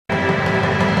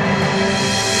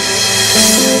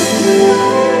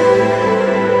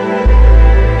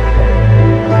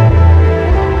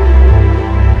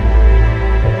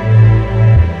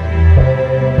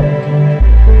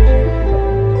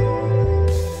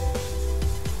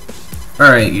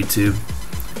Alright YouTube,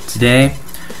 today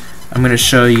I'm going to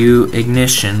show you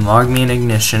Ignition, LogMeIn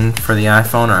Ignition for the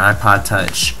iPhone or iPod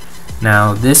Touch.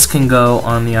 Now this can go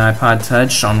on the iPod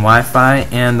Touch on Wi-Fi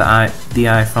and the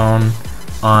iPhone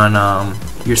on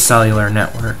your cellular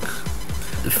network.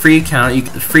 The free account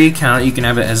you can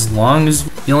have it as long as,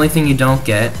 the only thing you don't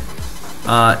get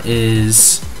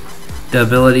is the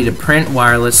ability to print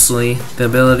wirelessly, the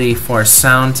ability for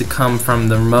sound to come from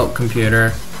the remote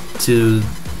computer to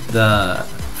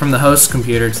from the host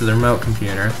computer to the remote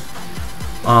computer.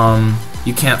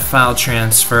 You can't file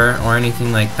transfer or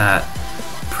anything like that.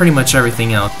 Pretty much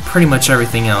everything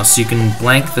else. You can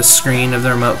blank the screen of the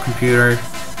remote computer.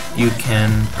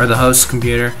 Or the host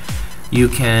computer. You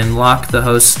can lock the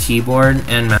host keyboard,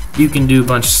 and you can do a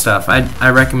bunch of stuff. I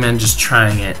recommend just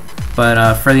trying it.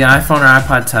 But for the iPhone or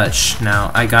iPod Touch,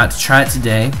 now I got to try it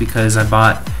today because I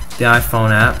bought the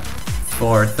iPhone app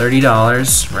for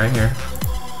 $30 right here.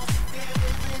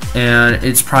 And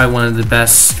it's probably one of the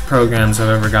best programs I've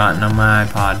ever gotten on my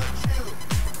iPod.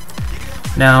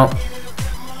 Now,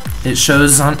 it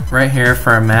shows on right here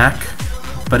for a Mac,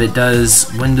 but it does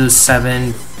Windows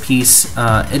 7,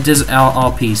 PC. It does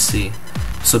all PC.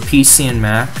 So PC and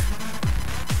Mac.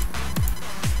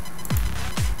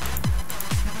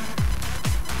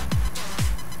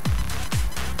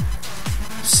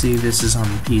 See, this is on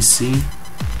the PC.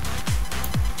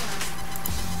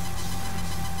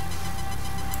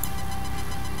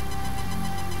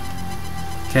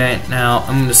 Okay, now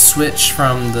I'm going to switch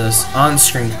from this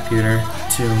on-screen computer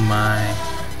to my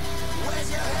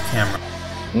camera.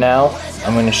 Now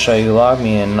I'm going to show you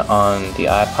LogMeIn on the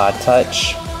iPod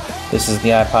Touch. This is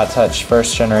the iPod Touch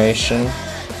first generation.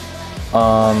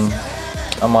 I'm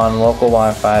on local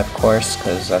Wi-Fi, of course,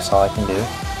 because that's all I can do.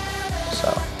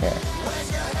 So, here.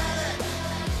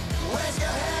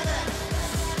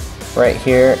 Right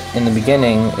here in the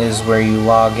beginning is where you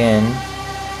log in.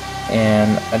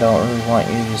 And I don't really want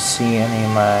you to see any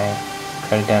of my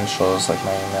credentials, like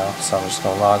my email, so I'm just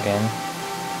going to log in.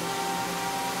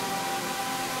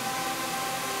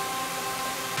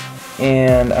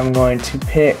 And I'm going to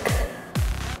pick,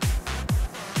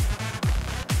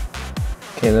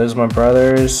 okay, those are my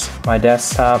brothers, my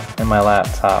desktop, and my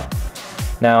laptop.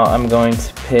 Now I'm going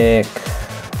to pick,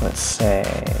 let's say,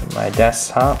 my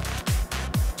desktop.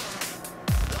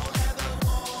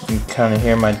 You can kind of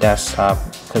hear my desktop.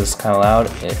 Because it's kind of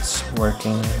loud, it's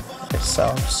working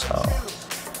itself, so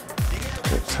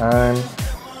good time.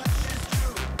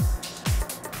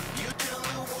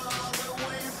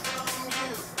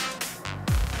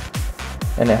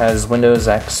 And it has Windows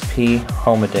XP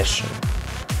Home Edition.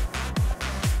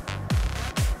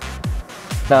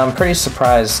 Now I'm pretty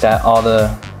surprised at all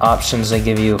the options they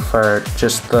give you for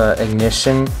just the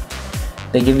Ignition.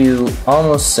 They give you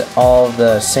almost all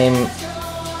the same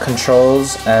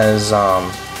controls as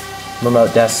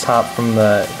remote desktop from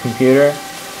the computer,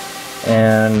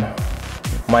 and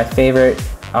my favorite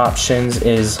options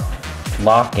is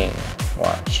locking.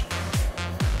 Watch.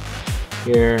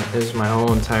 Here is my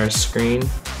whole entire screen.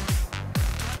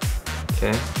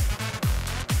 Okay.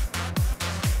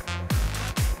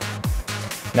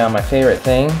 Now my favorite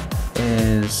thing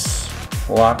is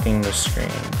locking the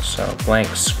screen. So blank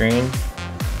screen.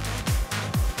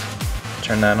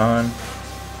 Turn that on.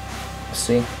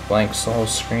 See, blanks the whole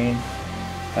screen.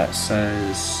 That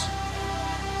says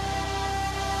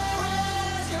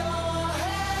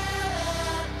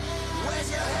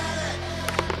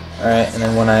alright, and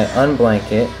then when I unblank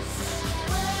it,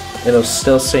 it'll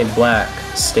still say black,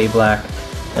 stay black,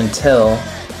 until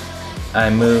I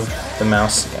move the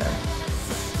mouse again.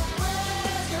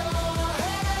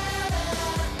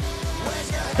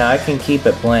 Now I can keep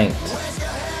it blanked.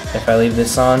 If I leave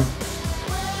this on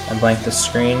and blank the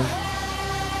screen,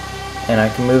 and I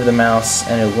can move the mouse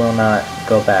and it will not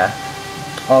go back.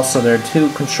 Also, there are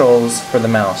two controls for the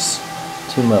mouse,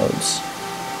 two modes.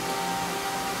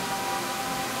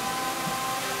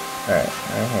 Alright,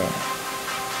 right here.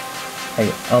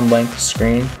 I unblank the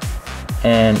screen,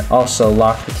 and also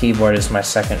lock the keyboard is my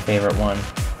second favorite one.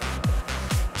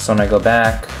 So when I go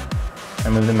back, I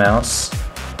move the mouse.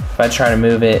 If I try to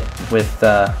move it with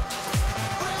or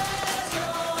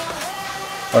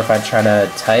if I try to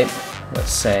type,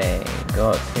 let's say, go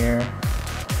up here.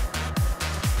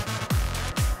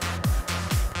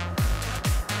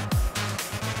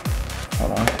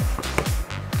 Hold on.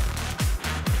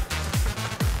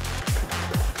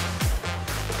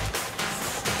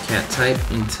 Can't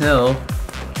type until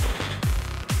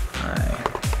I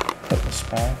put this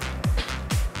back.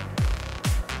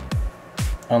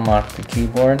 Unlock the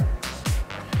keyboard.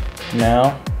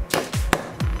 Now,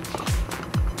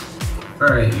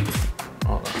 alright.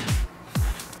 Hold on.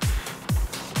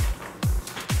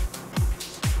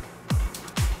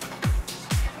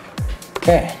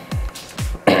 Okay,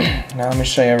 now let me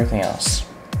show you everything else.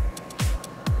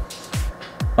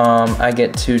 I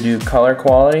get to do color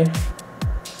quality,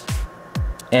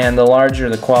 and the larger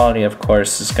the quality, of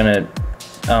course, is gonna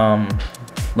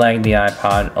lag the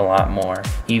iPod a lot more,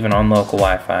 even on local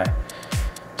Wi-Fi.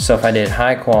 So if I did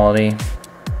high quality,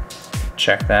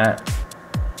 check that,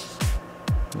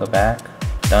 go back,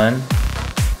 done.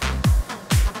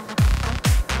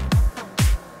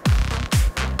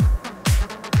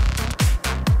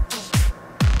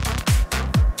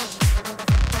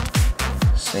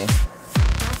 See?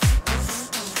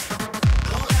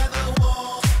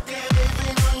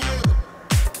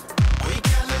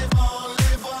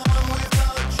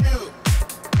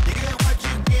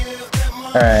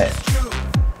 Alright,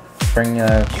 bring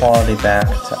the quality back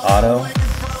to auto.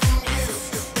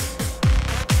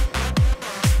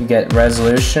 You get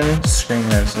resolution, screen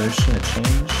resolution to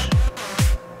change.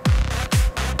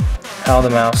 How the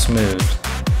mouse moves.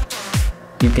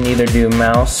 You can either do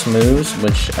mouse moves,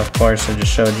 which of course I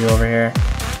just showed you over here,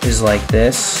 is like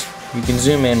this. You can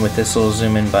zoom in with this little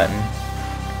zoom in button.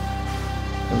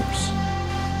 Oops.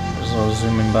 There's a little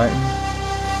zoom in button.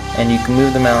 And you can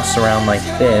move the mouse around like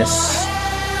this.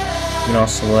 You can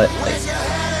also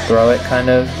throw it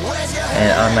kind of, and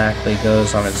it automatically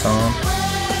goes on its own.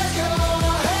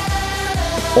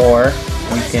 Or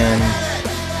you can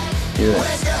do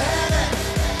it.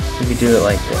 You can do it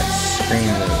like this.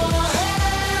 Screen moves.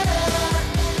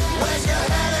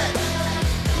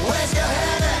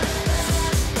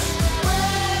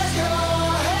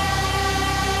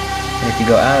 And if you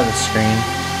go out of the screen,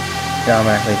 it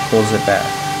automatically pulls it back.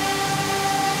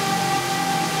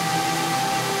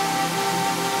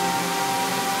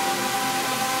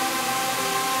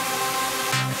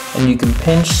 And you can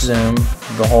pinch zoom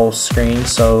the whole screen,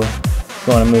 so if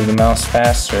you want to move the mouse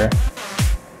faster,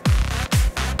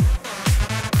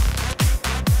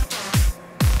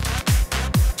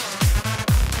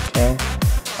 okay.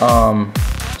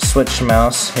 Switch the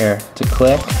mouse here to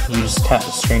click. You just tap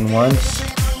the screen once.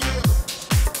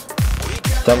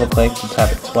 Double click, you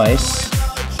tap it twice.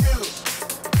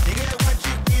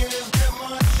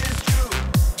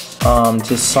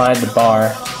 To slide the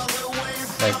bar,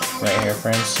 like right here for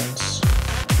instance.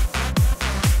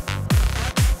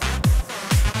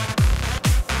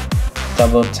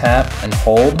 Double tap and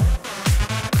hold.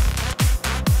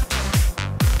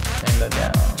 And go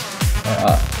down. Or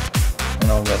up. And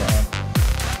it'll go down.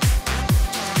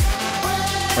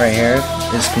 Right here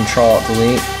is Control Alt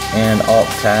Delete and Alt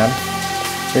Tab.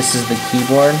 This is the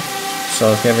keyboard,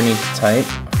 so if you ever need to type,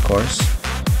 of course.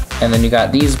 And then you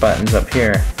got these buttons up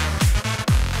here.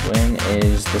 When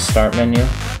is the start menu,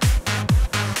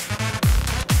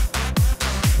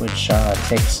 which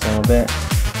takes a little bit.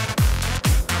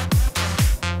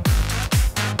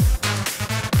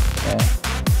 Okay.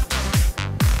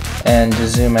 And to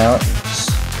zoom out,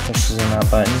 just push the zoom out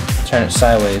button. Turn it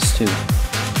sideways too.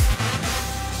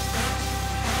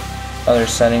 Other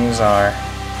settings are,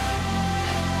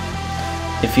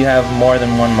 if you have more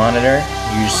than one monitor,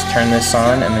 you just turn this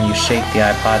on and then you shake the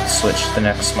iPod to switch to the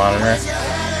next monitor.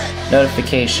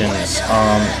 Notifications,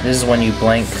 this is when you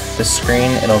blank the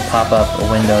screen, it'll pop up a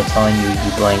window telling you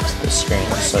you blanked the screen,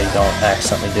 so you don't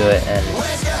accidentally do it and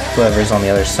whoever's on the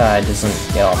other side doesn't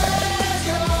get all mad.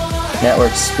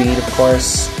 Network speed, of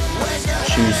course,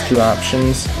 choose two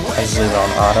options, I just leave it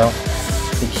on auto.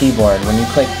 The keyboard, when you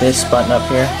click this button up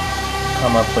here,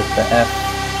 come up with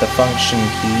the function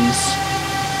keys,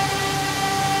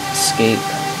 escape,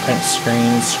 print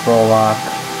screen, scroll lock,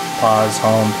 pause,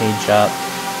 home, page up,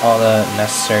 all the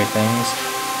necessary things.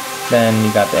 Then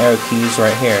you got the arrow keys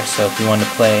right here, so if you want to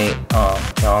play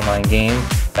an online game,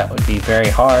 that would be very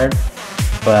hard,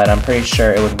 but I'm pretty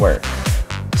sure it would work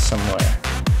somewhere.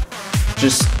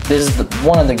 This is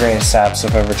one of the greatest apps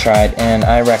I've ever tried, and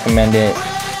I recommend it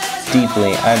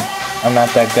deeply. I'm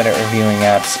not that good at reviewing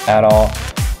apps at all,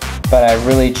 but I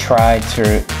really try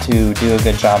to do a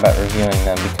good job at reviewing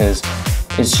them, because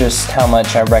it's just how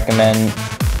much I recommend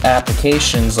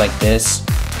applications like this.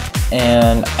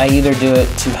 And I either do it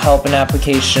to help an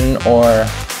application or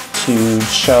to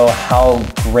show how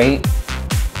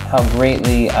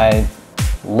greatly I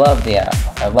love the app.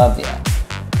 I love the app.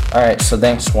 Alright, so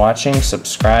thanks for watching.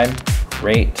 Subscribe,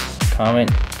 rate,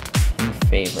 comment, and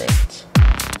favorite.